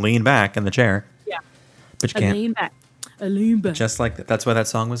 lean back in the chair. Yeah. But you A can't. lean back. A lean back. Just like that. That's why that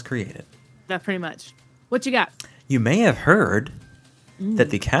song was created. That pretty much. What you got? You may have heard that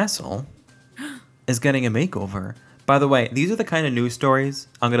the castle is getting a makeover. By the way, these are the kind of news stories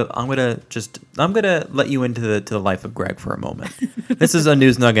I'm gonna let you into the life of Greg for a moment. This is a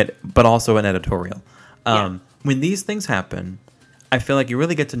news nugget, but also an editorial. When these things happen, I feel like you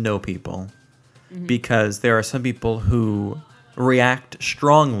really get to know people because there are some people who react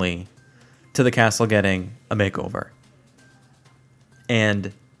strongly to the castle getting a makeover,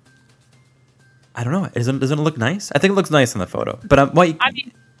 and I don't know. Doesn't it look nice? I think it looks nice in the photo. But I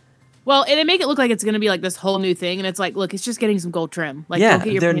mean, well, and they make it look like it's going to be like this whole new thing, and it's like, look, it's just getting some gold trim. Like, yeah, don't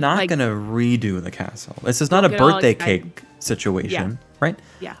get your they're pan- not like, going to redo the castle. This is not a get all birthday excited. cake situation, right?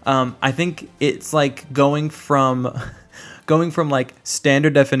 Yeah. I think it's like going from like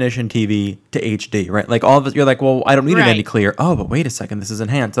standard definition TV to HD, right? Like all of it, you're like, well, I don't need it any Right. clear. Oh, but wait a second, this is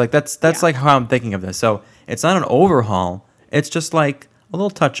enhanced. Like that's Yeah. like how I'm thinking of this. So it's not an overhaul. It's just like a little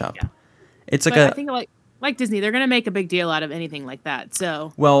touch up. Yeah. It's like But a I think like Disney, they're going to make a big deal out of anything like that.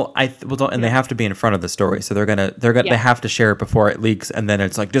 So well, and they have to be in front of the story, so they Yeah. have to share it before it leaks, and then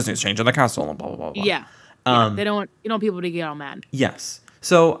it's like Disney's changing the castle and blah blah blah. blah. yeah, they don't you don't want people to get all mad. Yes.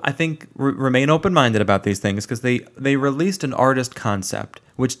 So I think remain open-minded about these things because they released an artist concept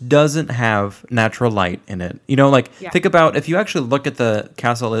which doesn't have natural light in it. Think about if you actually look at the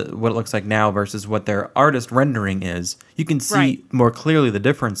castle, what it looks like now versus what their artist rendering is, you can see Right. more clearly the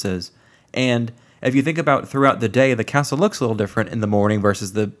differences. And if you think about throughout the day, the castle looks a little different in the morning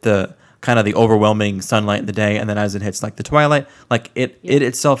versus the kind of the overwhelming sunlight in the day, and then as it hits like the twilight, like it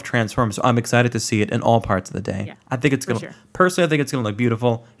itself transforms. So I'm excited to see it in all parts of the day. Yeah, I think it's for gonna sure. personally, I think it's gonna look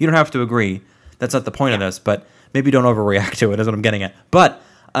beautiful. You don't have to agree. That's not the point of this, but maybe don't overreact to it. Is what I'm getting at. But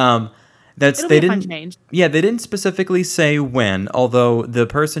It'll be a fun change. Yeah, they didn't specifically say when, although the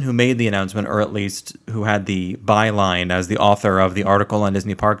person who made the announcement, or at least who had the byline as the author of the article on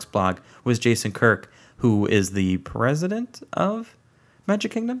Disney Parks blog, was Jason Kirk, who is the president of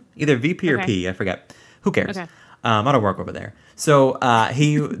Magic Kingdom? Either VP or Okay. P, I forget. Who cares? Okay. I don't work over there. So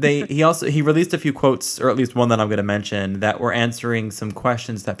he released a few quotes, or at least one that I'm going to mention, that were answering some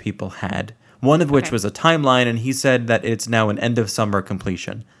questions that people had. One of which Okay. was a timeline, and he said that it's now an end of summer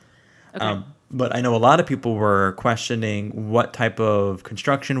completion. Okay. But I know a lot of people were questioning what type of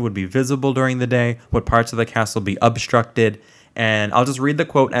construction would be visible during the day, what parts of the castle be obstructed, and I'll just read the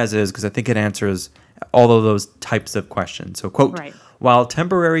quote as is because I think it answers all of those types of questions. So, quote, Right. while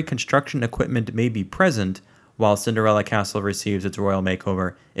temporary construction equipment may be present while Cinderella Castle receives its royal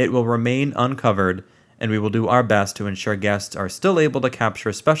makeover, it will remain uncovered, and we will do our best to ensure guests are still able to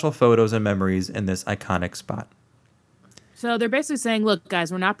capture special photos and memories in this iconic spot. So they're basically saying, look,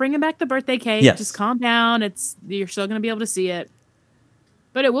 guys, we're not bringing back the birthday cake. Yes. Just calm down. You're still going to be able to see it.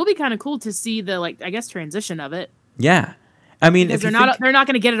 But it will be kind of cool to see the, like, I guess, transition of it. Yeah. I mean, Because if they're not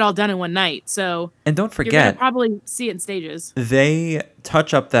going to get it all done in one night. So and don't you're going to forget, probably see it in stages. they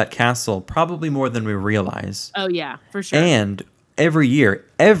touch up that castle probably more than we realize. Oh, yeah, for sure. And every year,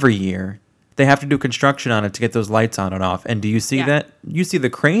 they have to do construction on it to get those lights on and off. And do you see Yeah. that? You see the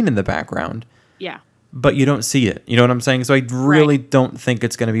crane in the background, Yeah. but you don't see it. You know what I'm saying? So I really don't think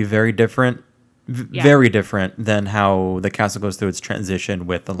it's going to be very different, Yeah. very different than how the castle goes through its transition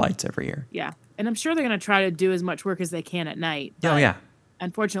with the lights every year. Yeah. And I'm sure they're going to try to do as much work as they can at night. Oh, but yeah,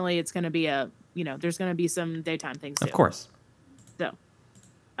 Unfortunately, it's going to be there's going to be some daytime things too. of course. So,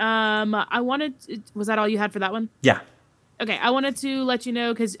 was that all you had for that one? Yeah. Okay, I wanted to let you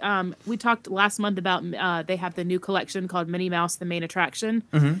know because we talked last month about they have the new collection called Minnie Mouse, the main attraction.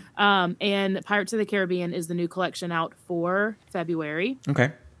 Mm-hmm. And Pirates of the Caribbean is the new collection out for February.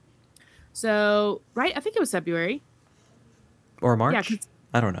 Okay. So, right, I think it was February. Or March? Yeah, 'cause-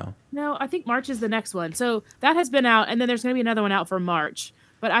 I don't know. No, I think March is the next one. So that has been out, and then there's going to be another one out for March.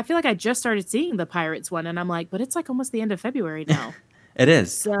 But I feel like I just started seeing the Pirates one, and I'm like, but it's like almost the end of February now. It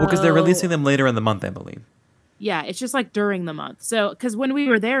is. Well, because they're So- releasing them later in the month, I believe. Yeah, it's just like during the month. So, because when we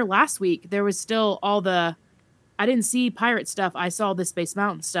were there last week, there was still I didn't see pirate stuff. I saw the Space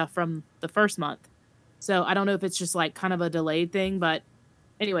Mountain stuff from the first month. So I don't know if it's just like kind of a delayed thing, but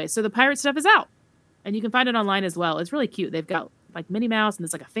anyway, so the pirate stuff is out. And you can find it online as well. It's really cute. They've got like Minnie Mouse and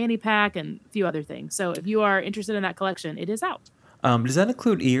there's like a fanny pack and a few other things. So if you are interested in that collection, it is out. Does that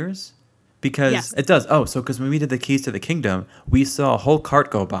include ears? Because Yes. it does. Oh, so because when we did the Keys to the Kingdom, we saw a whole cart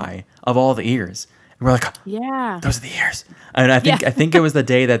go by of all the ears. And we're like, Yeah. those are the ears. And I think it was the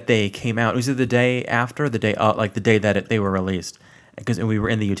day that they came out. Was it the day after, the day like the day that they were released? Because we were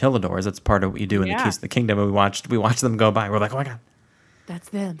in the Utilidors. That's part of what you do in the Yeah. Keys to the Kingdom. And we watched them go by. We're like, oh my god. That's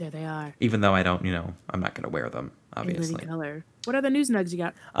them. There they are. Even though I don't, I'm not going to wear them, In living obviously. color. What other news nugs you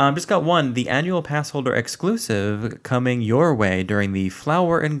got? Just got one. The annual pass holder exclusive coming your way during the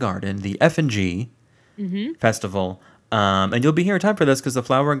Flower and Garden, the F&G festival. And you'll be here in time for this because the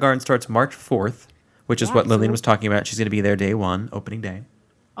Flower and Garden starts March 4th, which is Yeah, what Lillian so- was talking about. She's going to be there day one, opening day.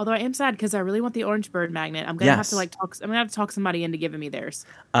 Although I am sad because I really want the orange bird magnet. I'm gonna have to Yes. I'm gonna have to talk somebody into giving me theirs.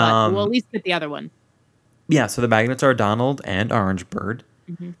 But we'll at least get the other one. Yeah, so the magnets are Donald and Orange Bird.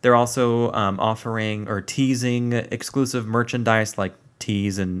 They're also offering or teasing exclusive merchandise like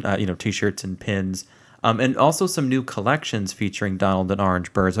tees and T-shirts and pins, and also some new collections featuring Donald and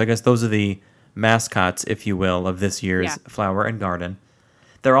Orange Bird. So I guess those are the mascots, if you will, of this year's Yeah. Flower and Garden.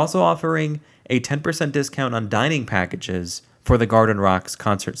 They're also offering a 10% discount on dining packages for the Garden Rocks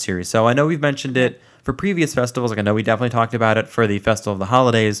concert series. So I know we've mentioned it for previous festivals. Like I know we definitely talked about it for the Festival of the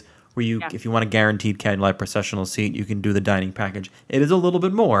Holidays, where if you want a guaranteed candlelight processional seat, you can do the dining package. It is a little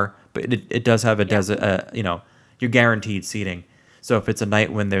bit more, but it does have you're guaranteed seating. So if it's a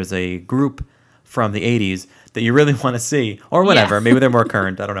night when there's a group from the 80s that you really want to see, or whatever, maybe they're more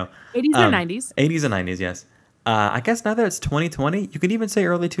current, I don't know. 80s or 90s. 80s and 90s, yes. I guess now that it's 2020, you could even say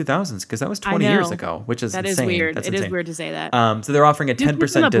early 2000s because that was 20 years know. ago, which is That is insane. weird. That's It is insane. weird to say that. So they're offering a New 10%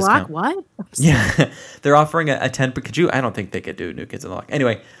 Kids on the discount. Block? What? Yeah, they're offering a 10. Could you? I don't think they could do New Kids on the Block.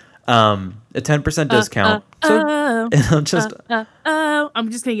 Anyway, a 10% discount. So it'll just I'm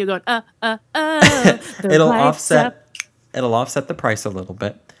just gonna keep going. it'll offset the price a little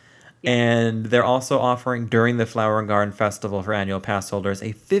bit. And they're also offering during the Flower and Garden Festival for annual pass holders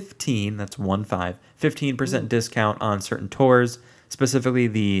a 15% discount on certain tours, specifically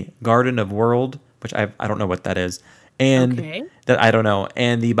the Garden of World, which I don't know what that is, and Okay.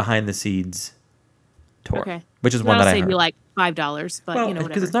 and the Behind the Scenes tour, Okay. which is So one that that'll I save heard. you like $5, but Well,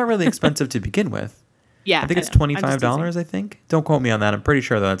 whatever. it's not really expensive to begin with. Yeah, I think it's know. I'm just $25. I think. Don't quote me on that. I'm pretty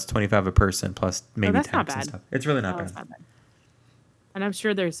sure that's $25 a person plus maybe that's not tax and bad. stuff. It's really not teasing. bad. It's not bad. And I'm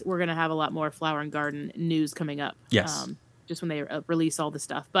sure we're gonna have a lot more Flower and Garden news coming up. Yes. Just when they release all the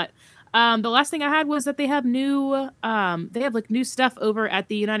stuff. But the last thing I had was that they have new stuff over at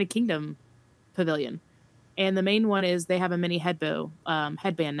the United Kingdom Pavilion. And the main one is they have a mini headband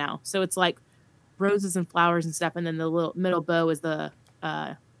now. So it's like roses and flowers and stuff, and then the little middle bow is the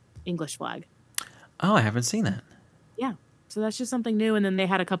English flag. Oh, I haven't seen that. Yeah. So that's just something new. And then they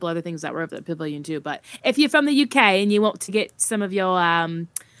had a couple other things that were over the pavilion too. But if you're from the UK and you want to get some of your,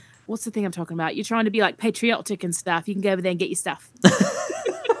 what's the thing I'm talking about? You're trying to be like patriotic and stuff. You can go over there and get your stuff.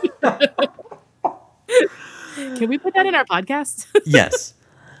 Can we put that in our podcast? Yes.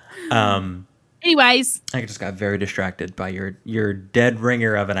 Anyways. I just got very distracted by your dead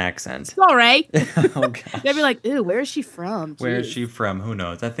ringer of an accent. Sorry. Oh, gosh. They'd be like, "Ew, where is she from? Where is Jeez." she from? Who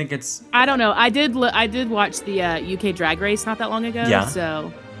knows? I think it's... I don't know. I did watch the UK Drag Race not that long ago. Yeah.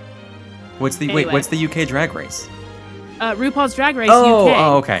 So What's the Anyway. wait? What's the UK Drag Race? RuPaul's Drag Race Oh, UK.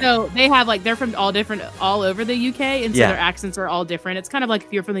 oh, okay. So they have like they're from all over the UK, and so Yeah. their accents are all different. It's kind of like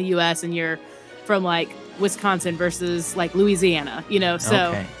if you're from the US and you're from like Wisconsin versus like Louisiana, you know. So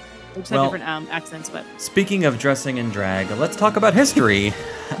Okay. they just Well- have different accents, but Speaking of dressing in drag, let's talk about history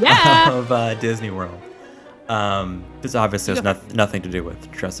Yeah. of Disney World. This obviously has nothing to do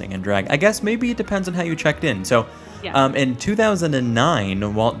with dressing in drag. I guess maybe it depends on how you checked in. So, Yeah. in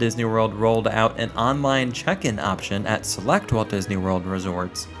 2009, Walt Disney World rolled out an online check-in option at select Walt Disney World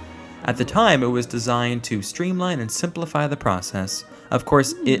resorts. At the time, it was designed to streamline and simplify the process. Of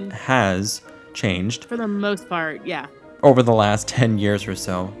course, it has changed for the most part, yeah. over the last 10 years or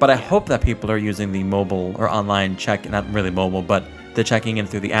so. But I hope that people are using the mobile or online check, not really mobile, but the checking in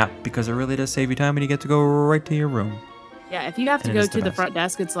through the app, because it really does save you time and you get to go right to your room. Yeah, if you have to And it go is the to the best. front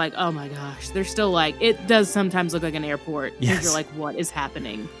desk, it's like, oh my gosh, they're still like, it does sometimes look like an airport. Because Yes. you're like, what is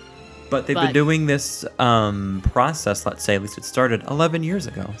happening? But they've been doing this process, let's say, at least it started 11 years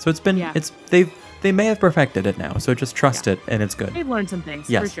ago. So it's been, Yeah. they may have perfected it now. So just trust it and it's good. They've learned some things,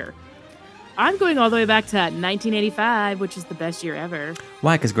 Yes. for sure. I'm going all the way back to 1985, which is the best year ever.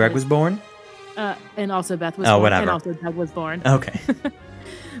 Why? Because Greg was born? And also Beth was Oh, born. whatever. And also Doug was born. Okay.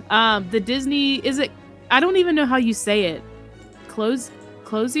 The Disney, I don't even know how you say it.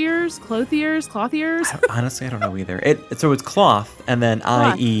 Clothiers? Honestly, I don't know either. So it's cloth and then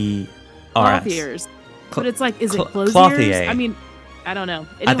Cloth. IERS. Clothiers. But it's like, is it clothiers? Clothier. I mean, I don't know. I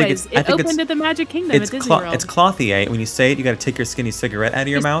think Anyways, it's- I it think opened it's- at the Magic Kingdom It's at Disney World. it's clothier. When you say it, you got to take your skinny cigarette out of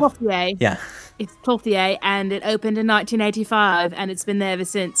your It's mouth. Clothier. Yeah. It's Clothier, and it opened in 1985, and it's been there ever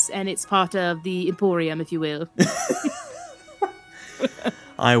since, and it's part of the Emporium, if you will.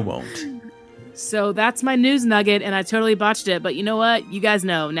 I won't. So that's my news nugget, and I totally botched it, but you know what? You guys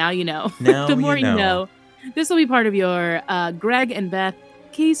know. Now you know. Now The more you know. This will be part of your Greg and Beth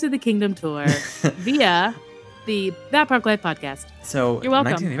Keys to the Kingdom tour via the That Park Life podcast. So You're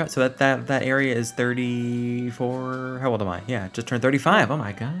welcome. 1985. So that area is 34. How old am I? Yeah, just turned 35. Oh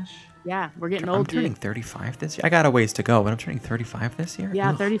my gosh. Yeah, we're getting I'm old, turning dude. 35 this year. I got a ways to go, but I'm turning 35 this year.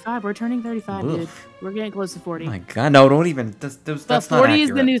 Yeah, Ugh. 35. We're turning 35, dude. Oof. We're getting close to 40. Oh my god, no! Don't even. That's But not 40 is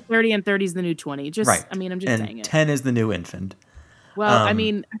the accurate. new 30, and 30 is the new 20. Just, Right. I mean, I'm just and saying it. 10 is the new infant. Well, I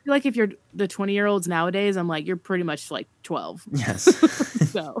mean, I feel like if you're the 20-year-olds nowadays, I'm like, you're pretty much like 12. Yes.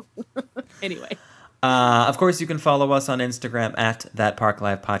 So, anyway. Of course, you can follow us on Instagram at That Park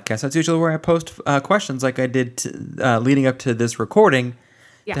Live Podcast. That's usually where I post questions like I did leading up to this recording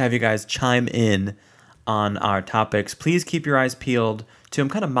Yeah. to have you guys chime in on our topics. Please keep your eyes peeled to I'm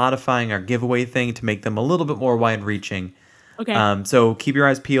kind of modifying our giveaway thing to make them a little bit more wide-reaching. Okay. So keep your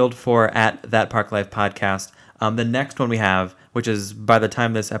eyes peeled for at That Park Life Podcast. The next one we have, which is by the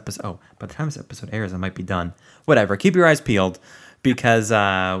time this episode airs, I might be done. Whatever. Keep your eyes peeled because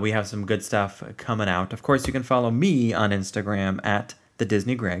we have some good stuff coming out. Of course, you can follow me on Instagram at the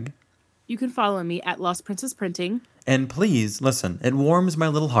Disney Greg. You can follow me at Lost Princess Printing. And please listen. It warms my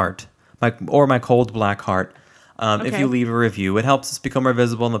little heart, my cold black heart. If Okay. you leave a review, it helps us become more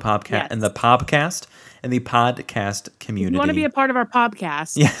visible in the podcast Yes. and the podcast community. If you want to be a part of our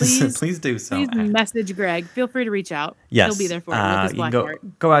podcast, yes, please, please do so. please message Greg. Feel free to reach out. Yes. He'll be there for you with his you black can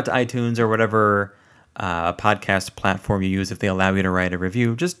heart. go out to iTunes or whatever podcast platform you use if they allow you to write a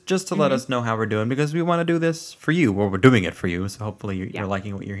review, just to Mm-hmm. let us know how we're doing because we want to do this for you, or we're doing it for you. So hopefully you're Yeah.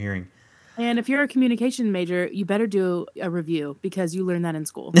 liking what you're hearing. And if you're a communication major, you better do a review because you learned that in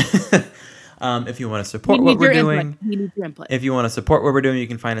school. If you want to support We what need we're your doing, input. We need your input. if you want to support what we're doing, you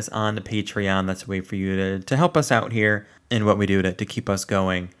can find us on the Patreon. That's a way for you to help us out here in what we do to keep us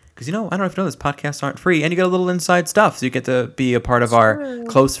going. Because, I don't know if you know this, podcasts aren't free. And you get a little inside stuff. So you get to be a part of our True.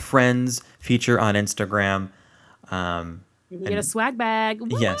 Close Friends feature on Instagram. You get a swag bag.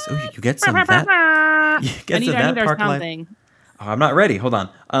 Yes. Oh, you get some of that. You get I need some of that our Park sound Life. thing. Oh, I'm not ready. Hold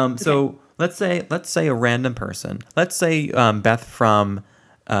on. So let's say a random person. Let's say Beth from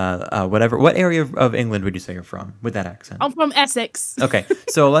whatever. What area of England would you say you're from with that accent? I'm from Essex. Okay,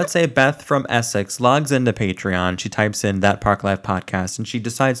 so let's say Beth from Essex logs into Patreon. She types in That Park Life Podcast, and she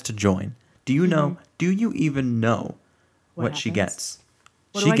decides to join. Do you know? Do you even know what she happens? gets?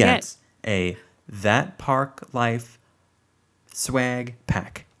 What She do I get? gets a That Park Life swag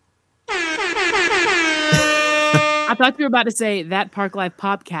pack. I thought you were about to say That Park Life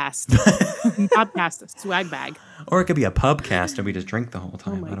podcast. Podcast swag bag. Or it could be a pubcast and we just drink the whole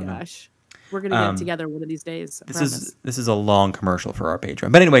time. Oh my I don't know. gosh. We're going to get together one of these days. I promise. This is a long commercial for our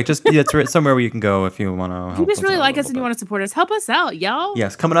Patreon. But anyway, just it's somewhere where you can go if you want to help If you just really out a like us little and you bit. want to support us, help us out, y'all.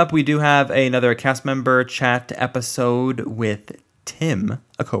 Yes, coming up, we do have another cast member chat episode with Tim,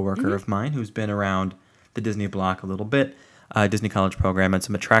 a coworker of mine who's been around the Disney block a little bit, Disney College program, and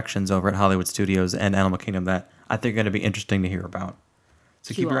some attractions over at Hollywood Studios and Animal Kingdom that I think are going to be interesting to hear about.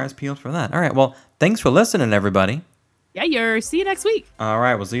 So keep your Cool. eyes peeled for that. All right, well, thanks for listening, everybody. Yeah, see you next week. All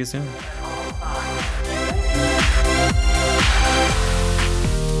right, we'll see you soon.